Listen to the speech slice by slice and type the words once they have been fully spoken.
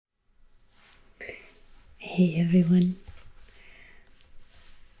Hey everyone,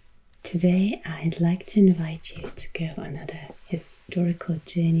 today I'd like to invite you to go on another historical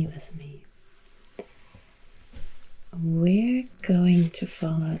journey with me. We're going to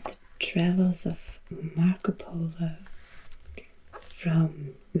follow the travels of Marco Polo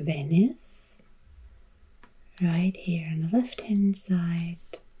from Venice, right here on the left hand side,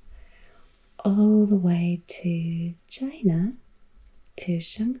 all the way to China, to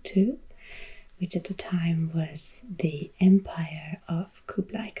Shangtu, which at the time was the empire of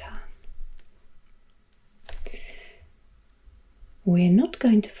Kublai Khan. We're not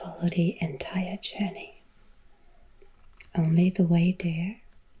going to follow the entire journey, only the way there,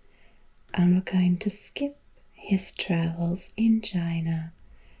 and we're going to skip his travels in China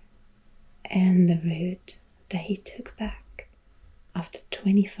and the route that he took back after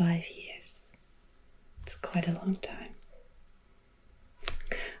 25 years. It's quite a long time.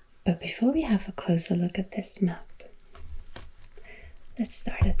 But before we have a closer look at this map, let's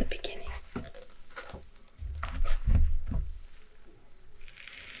start at the beginning.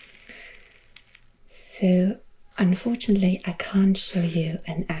 So, unfortunately, I can't show you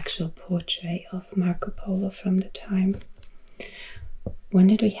an actual portrait of Marco Polo from the time. One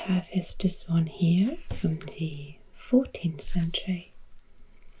that we have is this one here from the 14th century.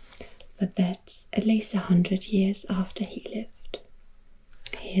 But that's at least 100 years after he lived.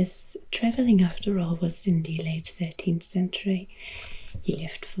 His traveling, after all, was in the late 13th century. He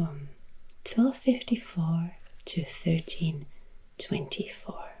lived from 1254 to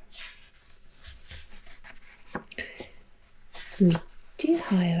 1324. We do,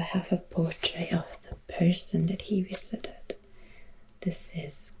 however, have a portrait of the person that he visited. This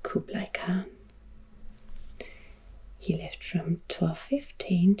is Kublai Khan. He lived from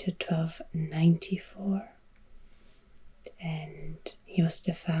 1215 to 1294. And he was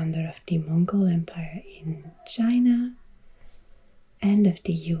the founder of the Mongol Empire in China and of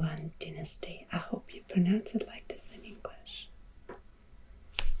the Yuan dynasty. I hope you pronounce it like this in English.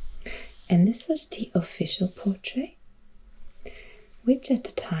 And this was the official portrait, which at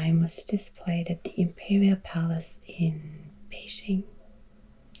the time was displayed at the Imperial Palace in Beijing,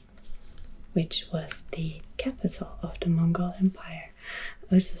 which was the capital of the Mongol Empire.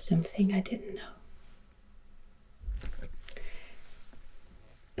 Also something I didn't know.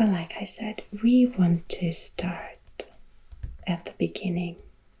 But like I said, we want to start at the beginning.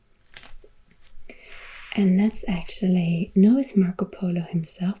 And that's actually not with Marco Polo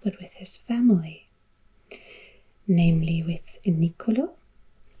himself, but with his family. Namely with Niccolo,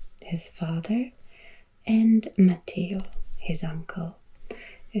 his father, and Matteo, his uncle,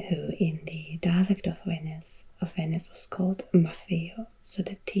 who in the dialect of Venice was called Maffeo, so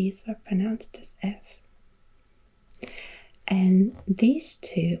the T's were pronounced as F. And these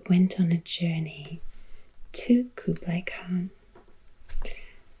two went on a journey to Kublai Khan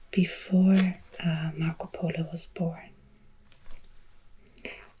before Marco Polo was born.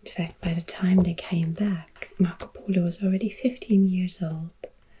 In fact, by the time they came back, Marco Polo was already 15 years old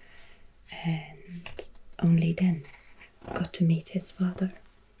and only then got to meet his father.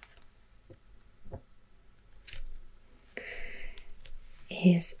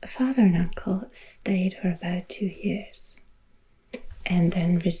 His father and uncle stayed for about 2 years and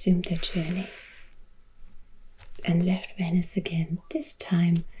then resumed their journey and left Venice again, this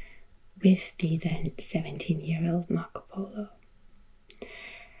time with the then 17-year-old Marco Polo.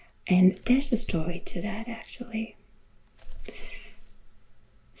 And there's a story to that, actually.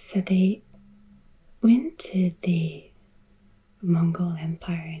 So they went to the Mongol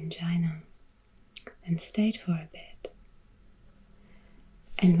Empire in China and stayed for a bit.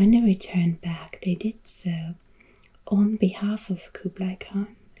 And when they returned back, they did so on behalf of Kublai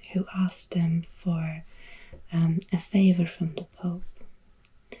Khan, who asked them for a favor from the Pope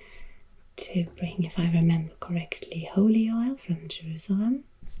to bring, if I remember correctly, holy oil from Jerusalem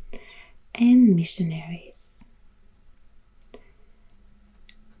and missionaries.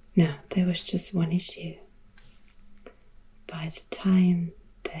 Now, there was just one issue. By the time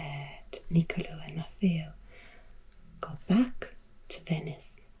that Niccolo and Maffeo got back to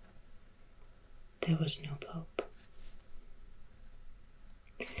Venice, there was no Pope.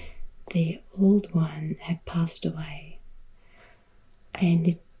 The old one had passed away, and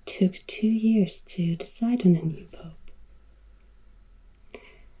it took 2 years to decide on a new Pope.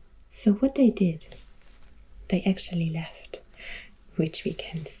 So what they did, they actually left, which we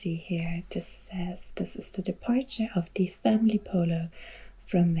can see here. It just says this is the departure of the family Polo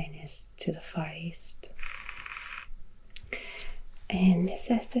from Venice to the Far East. And it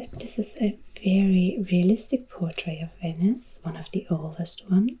says that this is a very realistic portrait of Venice, one of the oldest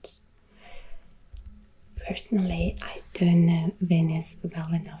ones. Personally, I don't know Venice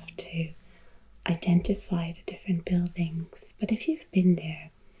well enough to identify the different buildings, but if you've been there,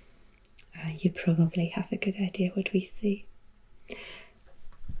 you probably have a good idea what we see.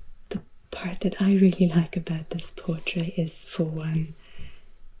 The part that I really like about this portrait is, for one,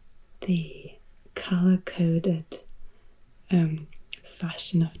 the color-coded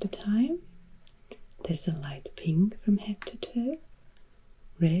fashion of the time. There's a light pink from head to toe,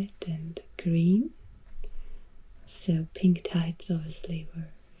 red and green. So pink tights obviously were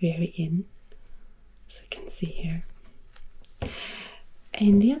very in, as you can see here.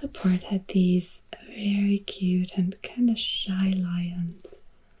 And the other part had these very cute and kind of shy lions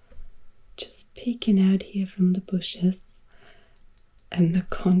just peeking out here from the bushes, and the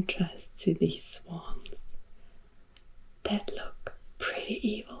contrast to these swans that look pretty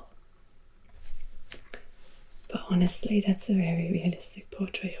evil. But honestly, that's a very realistic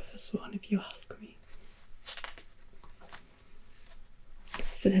portrait of a swan, if you ask me.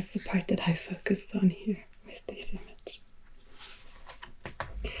 So that's the part that I focused on here with this image.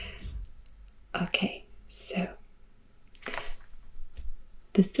 Okay, so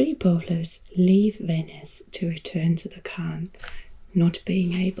the three Polos leave Venice to return to the Khan, not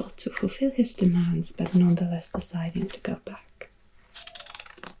being able to fulfill his demands, but nonetheless deciding to go back.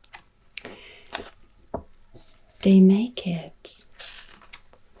 They make it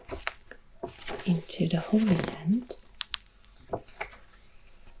into the Holy Land.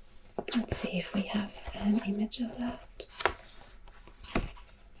 Let's see if we have an image of that.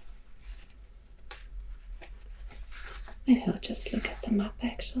 Maybe I'll just look at the map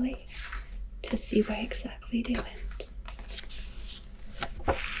actually to see where exactly they went.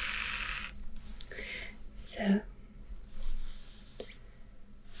 So,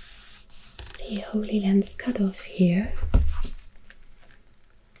 the Holy Land's cut off here,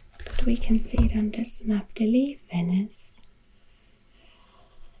 but we can see it on this map. They leave Venice.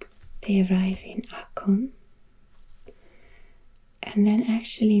 They arrive in Akkon and then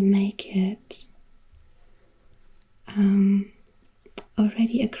actually make it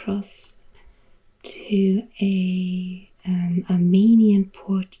already across to a Armenian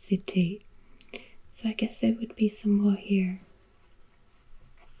port city. So I guess there would be some more here.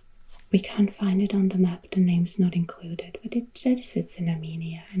 We can't find it on the map, the name's not included, but it says it's in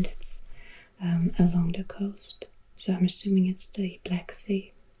Armenia and it's along the coast. So I'm assuming it's the Black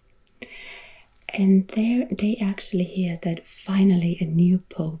Sea. And there they actually hear that finally a new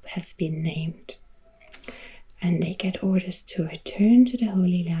pope has been named. And they get orders to return to the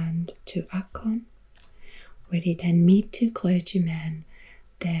Holy Land, to Akkon, where they then meet two clergymen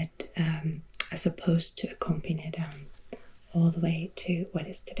that are supposed to accompany them all the way to what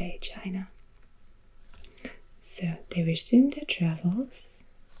is today China. So they resume their travels,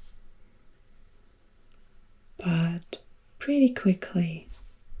 but pretty quickly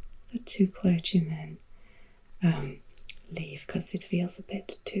the two clergymen leave because it feels a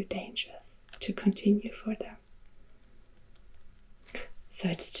bit too dangerous to continue for them. So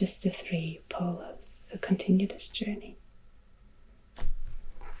it's just the three Polos who continue this journey.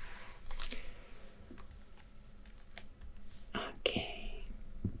 Okay.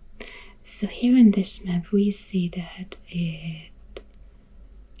 So here in this map we see that it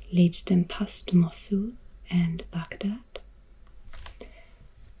leads them past Mosul and Baghdad.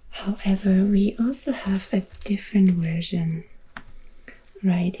 However, we also have a different version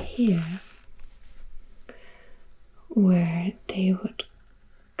right here, where they would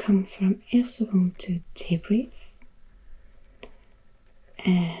come from Erzurum to Tabriz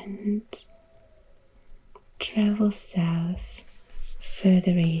and travel south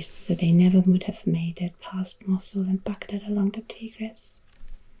further east, so they never would have made it past Mosul and Baghdad along the Tigris.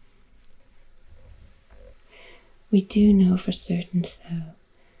 We do know for certain, though,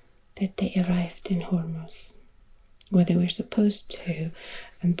 that they arrived in Hormuz, where they were supposed to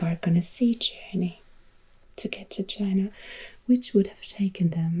embark on a sea journey to get to China, which would have taken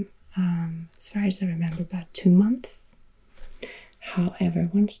them, as far as I remember, about 2 months. However,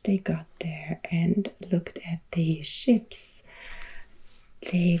 once they got there and looked at the ships,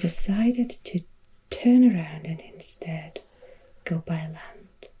 they decided to turn around and instead go by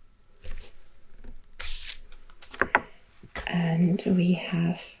land. And we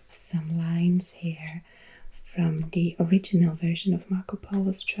have some lines here from the original version of Marco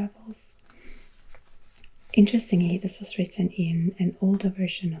Polo's travels. Interestingly, this was written in an older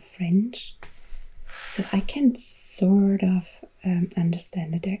version of French, so I can sort of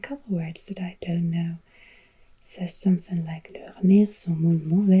understand it. There are a couple words that I don't know. It says something like leurs nez sont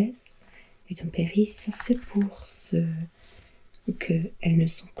mauvaises et ton péril, ça c'est pour ce que elles ne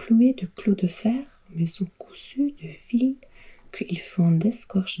sont clouées de clous de fer, mais sont cousus de fils qu'ils font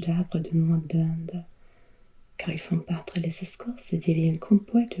d'escorches d'arbres de noix d'Inde. Car ils font battre les escorces et deviennent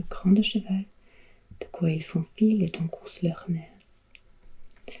compois de grands de cheval, de quoi ils font fil et cousent leur nez.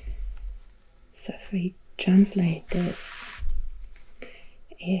 So if we translate this,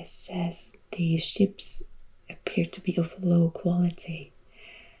 it says these ships appear to be of low quality,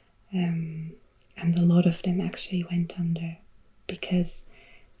 and a lot of them actually went under because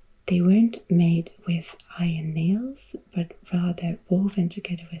they weren't made with iron nails, but rather woven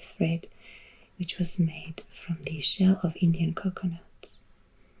together with thread, which was made from the shell of Indian coconuts.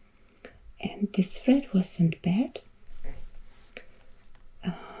 And this thread wasn't bad.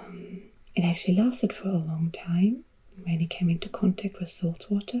 It actually lasted for a long time when it came into contact with salt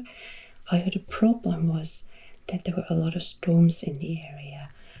water. However, the problem was that there were a lot of storms in the area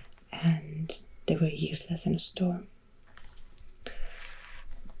and they were useless in a storm.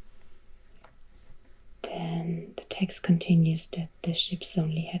 Then the text continues that the ships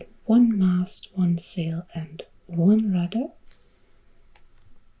only had one mast, one sail, and one rudder.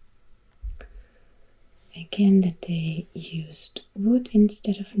 Again, that they used wood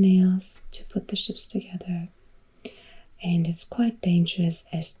instead of nails to put the ships together. And it's quite dangerous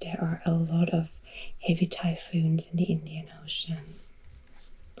as there are a lot of heavy typhoons in the Indian Ocean.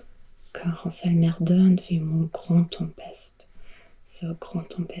 Car en seul mer d'Inde vit grand tempeste. So grand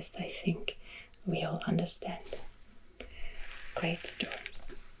tempeste, I think we all understand. Great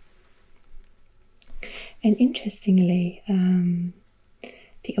storms. And interestingly,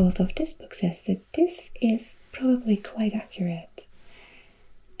 the author of this book says that this is probably quite accurate.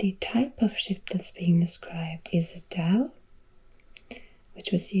 The type of ship that's being described is a dhow,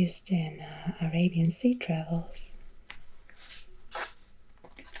 which was used in Arabian sea travels.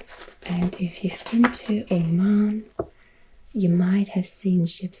 And if you've been to Oman, you might have seen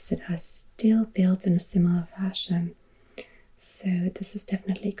ships that are still built in a similar fashion. So this is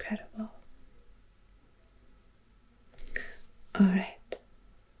definitely credible. Alright.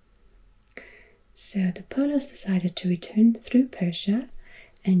 So the Polos decided to return through Persia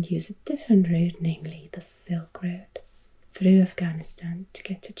and use a different route, namely the Silk Road, through Afghanistan to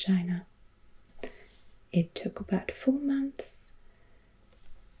get to China. It took about 4 months.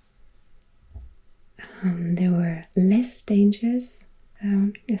 There were less dangers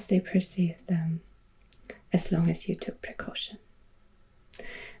as they perceived them, as long as you took precaution.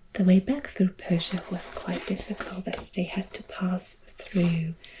 The way back through Persia was quite difficult as they had to pass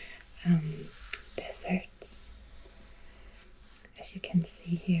through deserts. As you can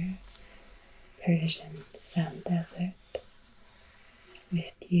see here, Persian sand desert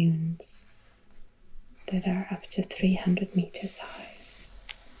with dunes that are up to 300 meters high.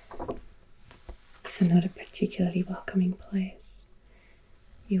 It's not a particularly welcoming place.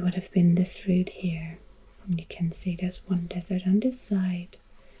 You would have been this route here. You can see there's one desert on this side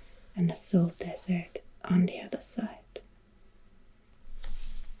and a salt desert on the other side.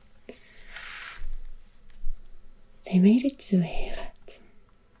 They made it to Herat,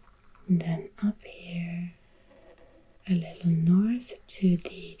 and then up here a little north to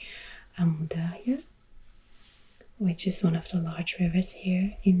the Amudarya, which is one of the large rivers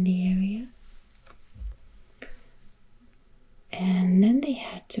here in the area. And then they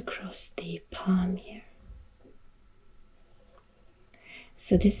had to cross the Pamir.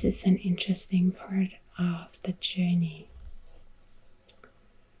 So this is an interesting part of the journey.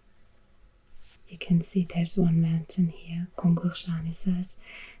 You can see there's one mountain here, Kongurshan says,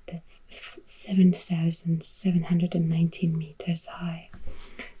 that's 7,719 meters high.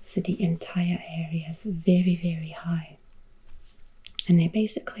 So the entire area is very, very high. And they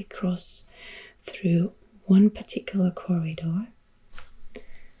basically cross through one particular corridor.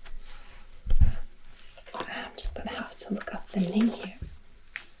 I'm just going to have to look up the name here,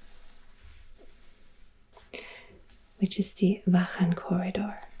 which is the Vakhan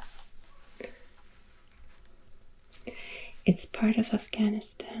corridor. It's part of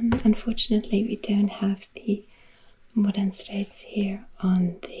Afghanistan. Unfortunately, we don't have the modern states here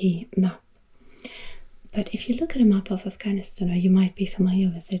on the map. But if you look at a map of Afghanistan, or you might be familiar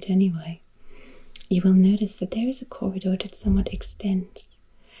with it anyway, you will notice that there is a corridor that somewhat extends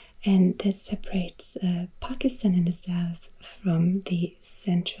and that separates Pakistan in the south from the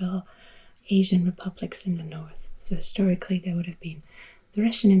Central Asian republics in the north. So historically there would have been the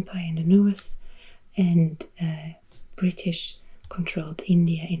Russian Empire in the north and British controlled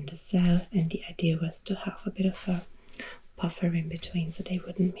India in the south, and the idea was to have a bit of a buffer in between so they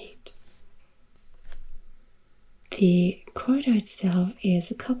wouldn't meet. The corridor itself is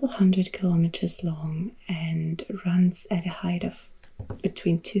a couple 100 kilometers long and runs at a height of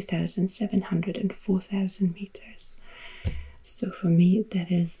between 2,700 and 4,000 meters. So for me,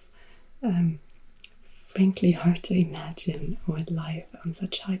 that is frankly hard to imagine what life on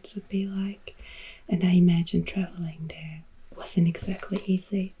such heights would be like. And I imagine traveling there wasn't exactly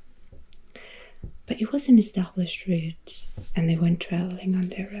easy. But it was an established route, and they weren't traveling on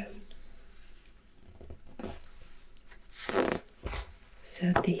their own.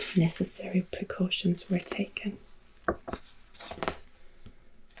 So the necessary precautions were taken.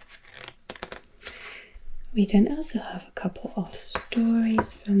 We then also have a couple of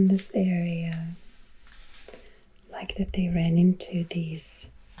stories from this area, like that they ran into these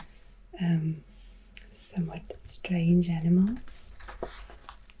somewhat strange animals.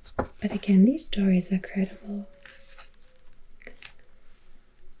 But again, these stories are credible.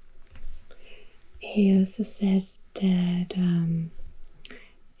 He also says that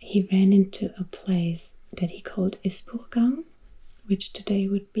he ran into a place that he called Isburgan, which today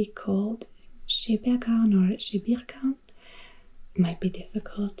would be called Schebergan or Schibirgan. Might be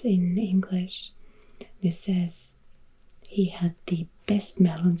difficult in English. It says he had the best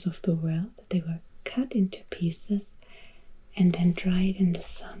melons of the world. They were cut into pieces and then dried in the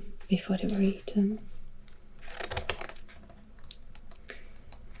sun before they were eaten.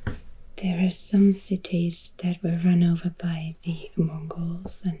 There are some cities that were run over by the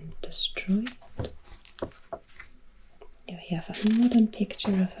Mongols and destroyed. Here we have a modern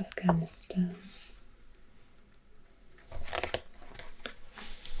picture of Afghanistan.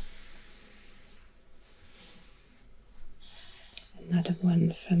 Another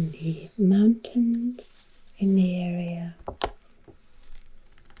one from the mountains in the area.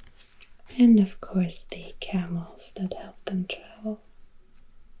 And of course the camels that help them travel.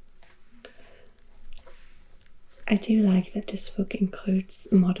 I do like that this book includes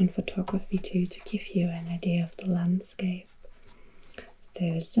modern photography too, to give you an idea of the landscape.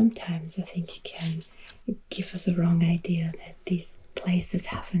 Though sometimes I think it can give us a wrong idea that these places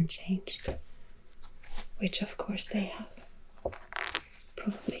haven't changed, which of course they have,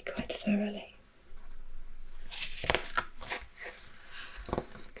 probably quite thoroughly.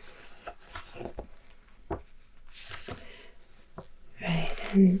 Right,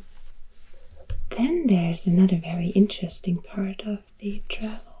 and then there's another very interesting part of the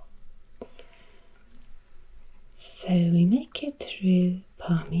travel. So we make it through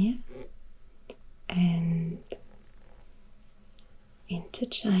Pamir and into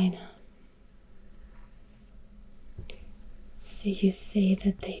China. So you see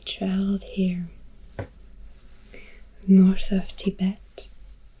that they traveled here north of Tibet.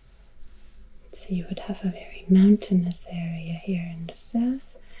 So you would have a very mountainous area here in the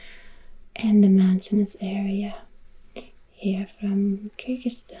south, and the mountainous area here from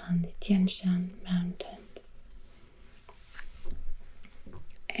Kyrgyzstan, the Tian Shan Mountains.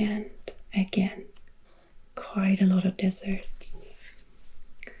 And again, quite a lot of deserts.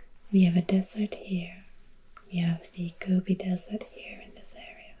 We have a desert here. We have the Gobi Desert here in this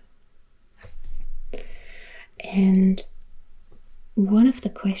area. And one of the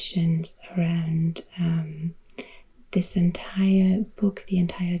questions around this entire book, the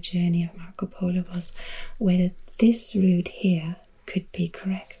entire journey of Marco Polo, was whether this route here could be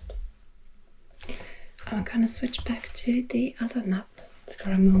correct. I'm going to switch back to the other map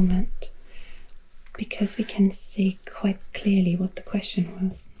for a moment, because we can see quite clearly what the question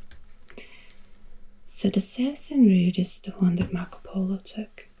was. So the southern route is the one that Marco Polo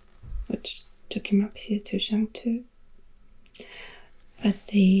took, which took him up here to Jiangtu. But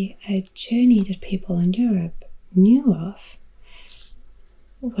the journey that people in Europe knew of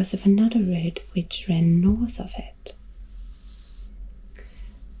was of another route which ran north of it.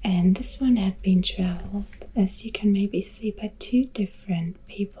 And this one had been traveled, as you can maybe see, by two different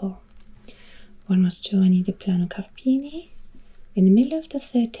people. One was Giovanni di Plano Carpini in the middle of the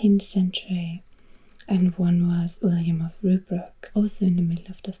 13th century, and one was William of Rubruck, also in the middle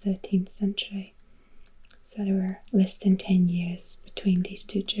of the 13th century. So there were less than 10 years between these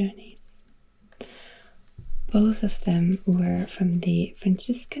two journeys. Both of them were from the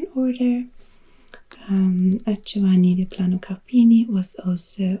Franciscan order. Giovanni di Plano Carpini was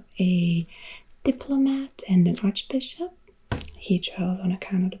also a diplomat and an archbishop. He traveled on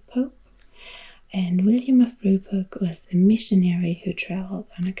account of the Pope. And William of Rubruck was a missionary who traveled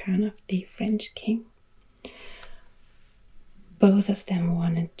on account of the French king. Both of them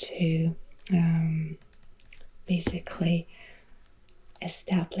wanted to basically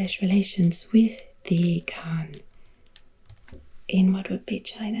establish relations with the Khan in what would be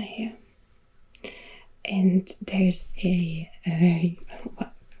China here. And there's a very,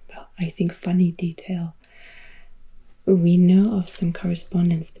 well, I think funny detail we know of some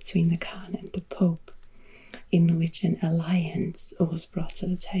correspondence between the Khan and the Pope in which an alliance was brought to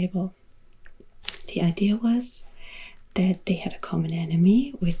the table. The idea was that they had a common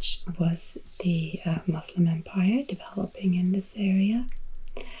enemy, which was the Muslim Empire developing in this area.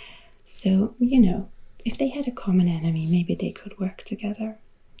 So, if they had a common enemy, maybe they could work together.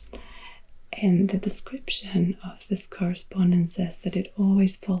 And the description of this correspondence says that it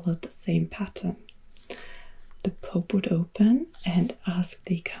always followed the same pattern. The Pope would open and ask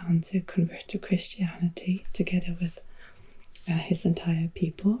the Khan to convert to Christianity together with his entire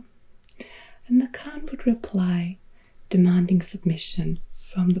people. And the Khan would reply, demanding submission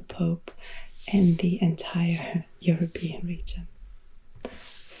from the Pope and the entire European region.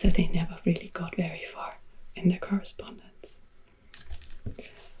 So they never really got very far in their correspondence.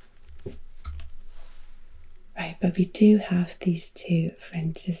 Right, but we do have these two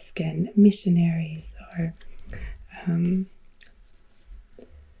Franciscan missionaries or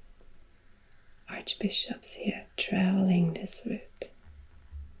archbishops here traveling this route.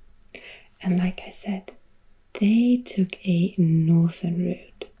 And like I said, they took a northern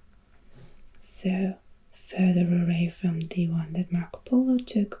route, so further away from the one that Marco Polo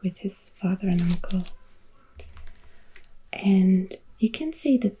took with his father and uncle. And you can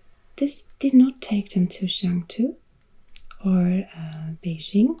see that this did not take them to Shangtu or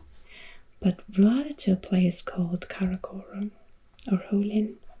Beijing, but rather to a place called Karakoram or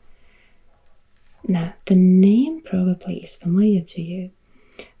Hulin. Now, the name probably is familiar to you.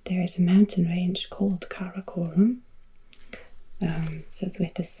 There is a mountain range called Karakoram, so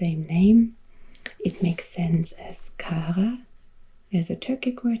with the same name. It makes sense as Kara is a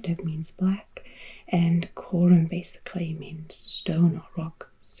Turkic word that means black, and Koram basically means stone or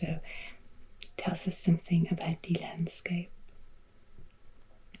rock, so it tells us something about the landscape.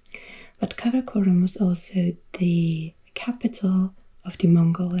 But Karakoram was also the capital of the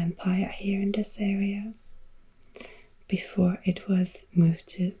Mongol Empire here in this area before it was moved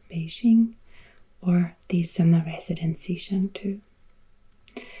to Beijing or the summer residency Shangtu.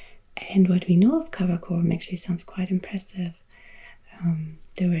 And what we know of Karakoram actually sounds quite impressive.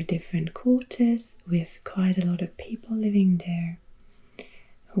 There were different quarters with quite a lot of people living there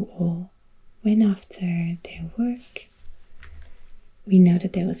who all went after their work. We know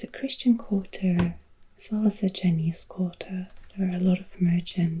that there was a Christian quarter as well as a Chinese quarter. There were a lot of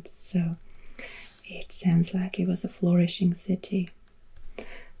merchants, so it sounds like it was a flourishing city.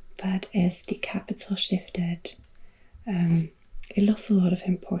 But as the capital shifted, it lost a lot of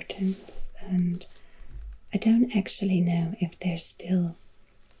importance, and I don't actually know if there's still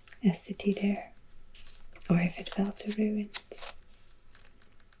a city there or if it fell to ruins.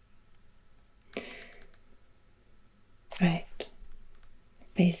 Right.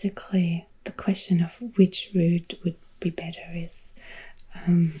 Basically, the question of which route would be better is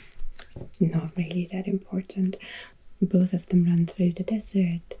not really that important. Both of them run through the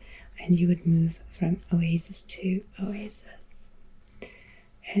desert, and you would move from oasis to oasis.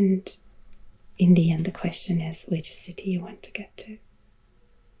 And in the end, the question is which city you want to get to.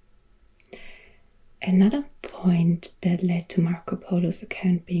 Another point that led to Marco Polo's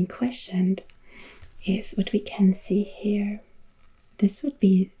account being questioned is what we can see here. This would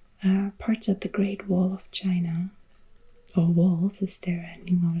be parts of the Great Wall of China, or walls, as there are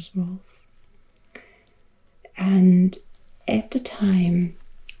numerous walls. And at the time,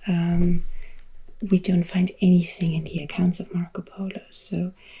 we don't find anything in the accounts of Marco Polo,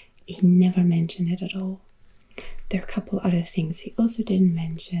 so he never mentioned it at all. There are a couple other things he also didn't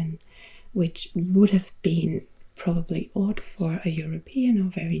mention, which would have been probably odd for a European or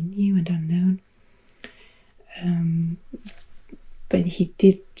very new and unknown. But he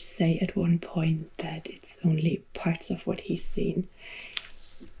did say at one point that it's only parts of what he's seen.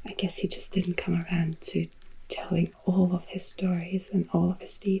 I guess he just didn't come around to telling all of his stories and all of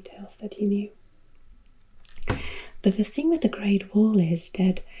his details that he knew. But the thing with the Great Wall is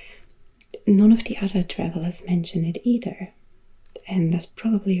that none of the other travelers mention it either. And there's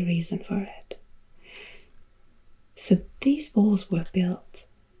probably a reason for it. So these walls were built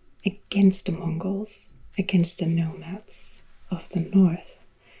against the Mongols, against the nomads of the north.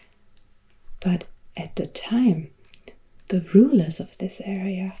 But at the time, the rulers of this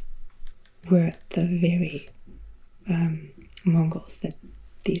area were the very Mongols that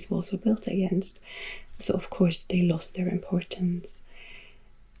these walls were built against. So of course they lost their importance.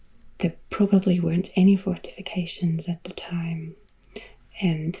 There probably weren't any fortifications at the time.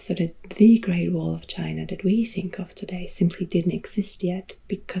 And so that the Great Wall of China that we think of today simply didn't exist yet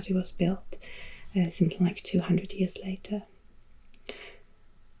because it was built something like 200 years later.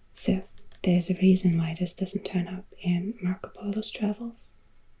 So there's a reason why this doesn't turn up in Marco Polo's travels.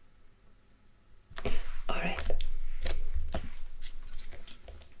 Alright.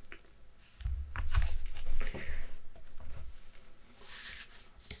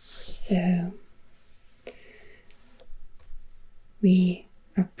 So, we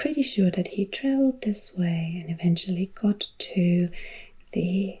are pretty sure that he traveled this way and eventually got to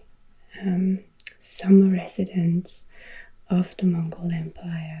the summer residence of the Mongol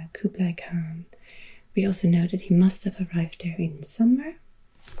Empire, Kublai Khan. We also know that he must have arrived there in summer.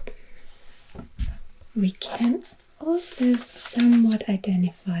 We can also somewhat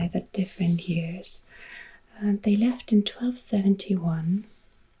identify the different years. They left in 1271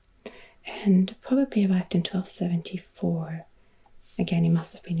 and probably arrived in 1274. Again, he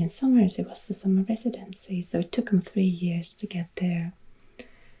must have been in summer as it was the summer residency, so it took him 3 years to get there.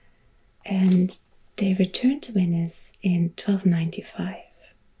 And they returned to Venice in 1295,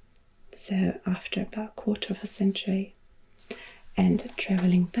 so after about a quarter of a century. And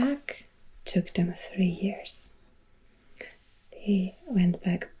traveling back took them 3 years. They went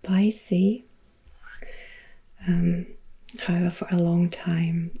back by sea. However, for a long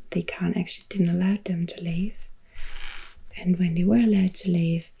time, the Khan actually didn't allow them to leave. And when they were allowed to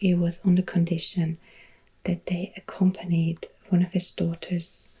leave, it was on the condition that they accompanied one of his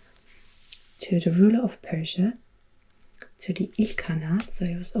daughters to the ruler of Persia, to the Ilkhanate. So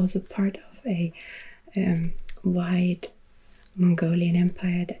it was also part of a wide Mongolian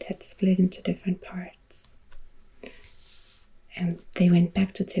empire that had split into different parts. And they went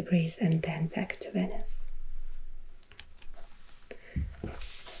back to Tabriz and then back to Venice.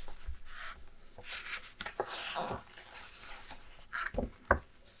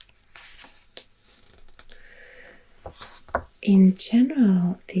 In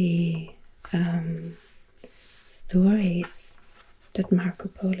general, the stories that Marco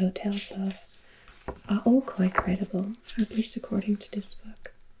Polo tells of are all quite credible, at least according to this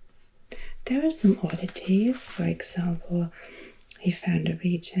book. There are some oddities. For example, he found a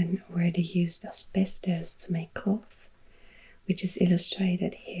region where they used asbestos to make cloth, which is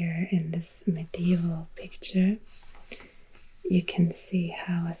illustrated here in this medieval picture. You can see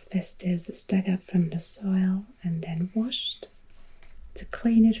how asbestos is dug up from the soil and then washed to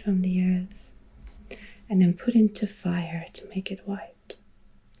clean it from the earth, and then put into fire to make it white.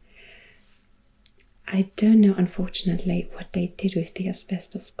 I don't know, unfortunately, what they did with the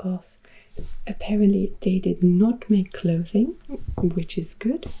asbestos cloth. Apparently they did not make clothing, which is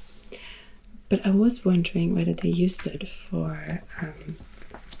good, but I was wondering whether they used it for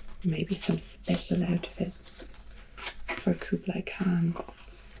maybe some special outfits for Kublai Khan,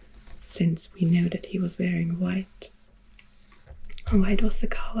 since we know that he was wearing white. White was the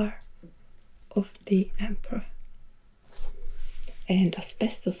color of the emperor. And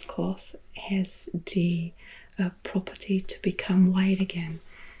asbestos cloth has the property to become white again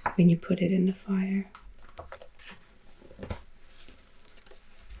when you put it in the fire.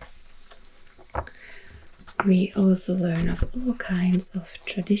 We also learn of all kinds of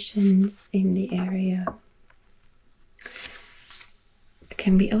traditions in the area.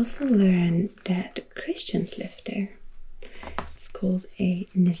 Can we also learn that Christians lived there? It's called a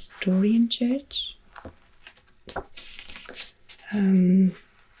Nestorian church.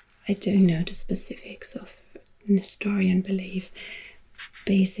 I don't know the specifics of Nestorian belief.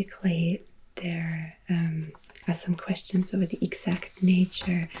 Basically, there are some questions over the exact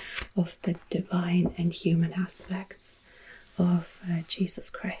nature of the divine and human aspects of Jesus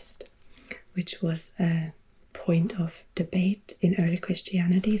Christ, which was a point of debate in early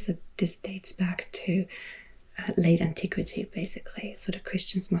Christianity. So this dates back to late antiquity, basically. So the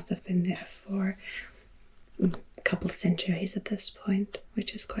Christians must have been there for a couple centuries at this point,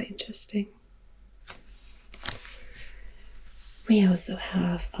 which is quite interesting. We also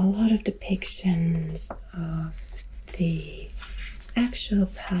have a lot of depictions of the actual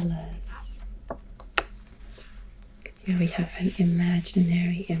palace. Here we have an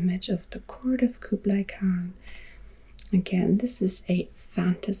imaginary image of the court of Kublai Khan. Again, this is a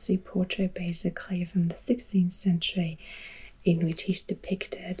fantasy portrait, basically, from the 16th century, in which he's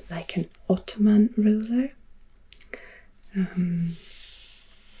depicted like an Ottoman ruler.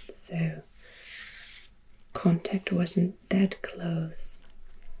 So contact wasn't that close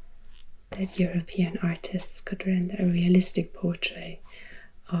that European artists could render a realistic portrait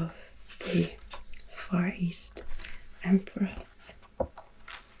of the Far East emperor.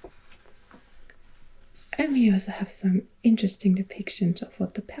 And we also have some interesting depictions of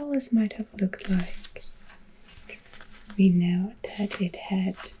what the palace might have looked like. We know that it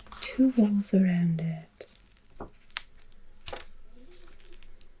had 2 walls around it.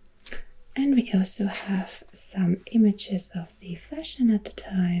 And we also have some images of the fashion at the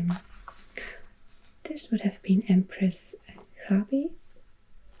time. This would have been Empress Gabi,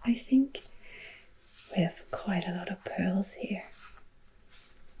 I think. We have quite a lot of pearls here.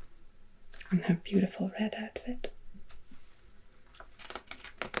 And her beautiful red outfit.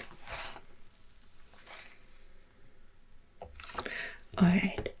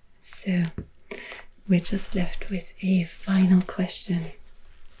 Alright, so we're just left with a final question.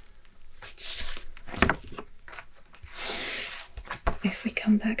 If we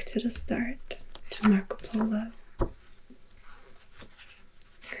come back to the start, to Marco Polo,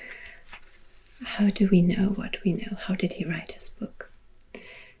 how do we know what we know? How did he write his book?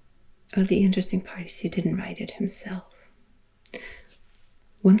 Well, the interesting part is he didn't write it himself.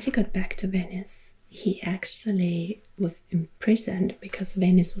 Once he got back to Venice, he actually was imprisoned because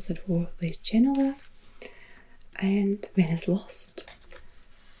Venice was at war with Genoa and Venice lost.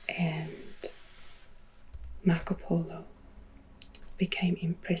 And Marco Polo became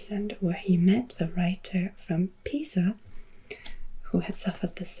imprisoned, where he met a writer from Pisa who had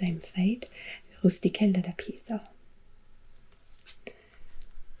suffered the same fate, Rustichello da Pisa.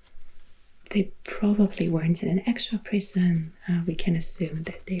 They probably weren't in an actual prison. We can assume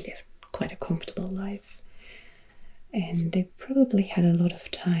that they lived quite a comfortable life. And they probably had a lot of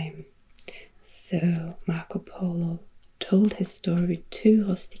time. So Marco Polo told his story to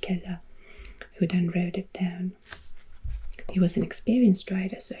Rustichello, who then wrote it down. He was an experienced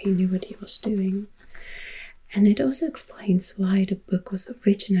writer, so he knew what he was doing. And it also explains why the book was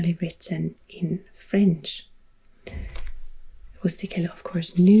originally written in French. Rustichello, of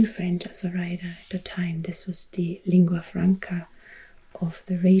course, knew French as a writer at the time. This was the lingua franca of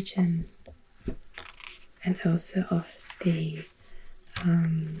the region and also of the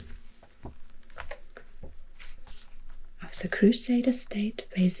Crusader state,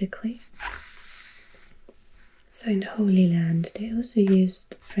 basically. So in the Holy Land, they also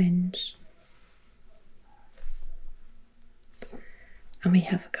used French. And we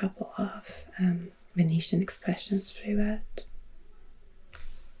have a couple of Venetian expressions throughout.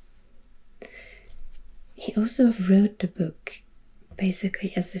 He also wrote the book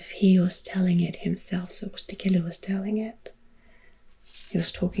basically as if he was telling it himself, so Rustichello was telling it. He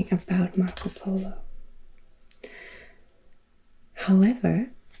was talking about Marco Polo.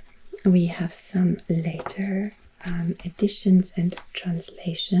 However, we have some later editions and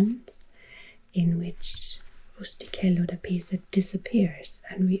translations in which Rustichello da Pisa disappears,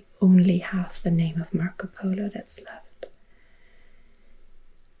 and we only have the name of Marco Polo that's left.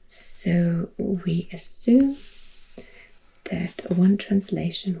 So we assume that one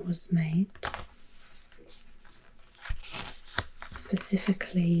translation was made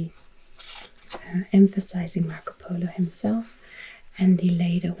specifically emphasizing Marco Polo himself, and the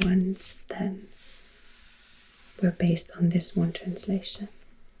later ones then were based on this one translation.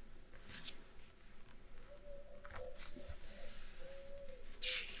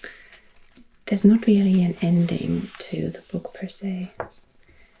 There's not really an ending to the book per se.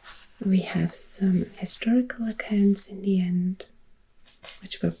 We have some historical accounts in the end,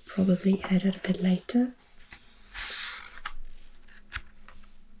 which were probably added a bit later.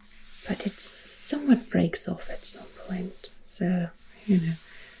 But it somewhat breaks off at some point. So,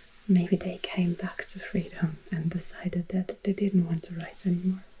 maybe they came back to freedom and decided that they didn't want to write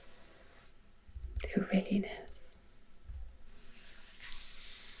anymore. Who really knows?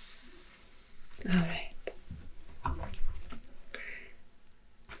 Alright.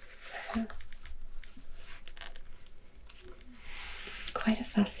 So, quite a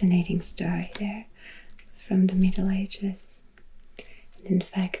fascinating story there from the Middle Ages. And in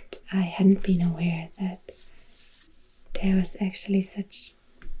fact, I hadn't been aware that there was actually such,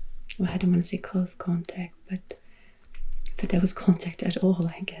 well, I don't want to say close contact, but that there was contact at all,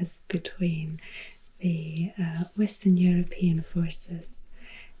 I guess, between the Western European forces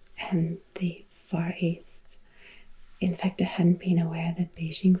and the Far East. In fact, I hadn't been aware that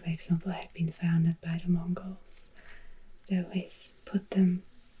Beijing, for example, had been founded by the Mongols. They always put them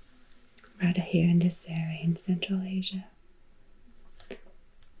rather here in this area in Central Asia.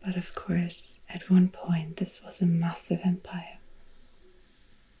 But of course, at one point, this was a massive empire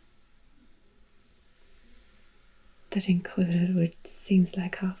that included what seems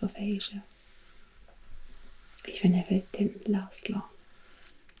like half of Asia, even if it didn't last long.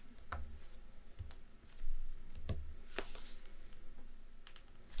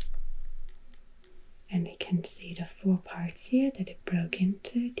 And we can see the 4 parts here that it broke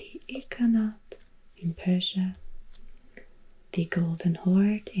into: the Ilkhanate in Persia, the Golden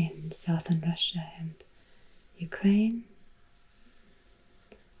Horde in southern Russia and Ukraine.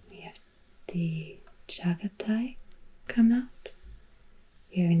 We have the Chagatai come out.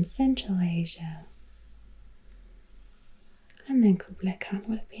 We're in Central Asia. And then Kublai Khan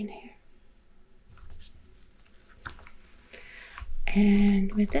would have been here.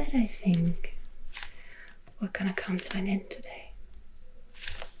 And with that, I think we're gonna come to an end today.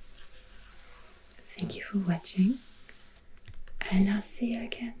 Thank you for watching, and I'll see you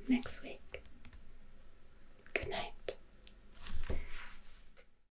again next week.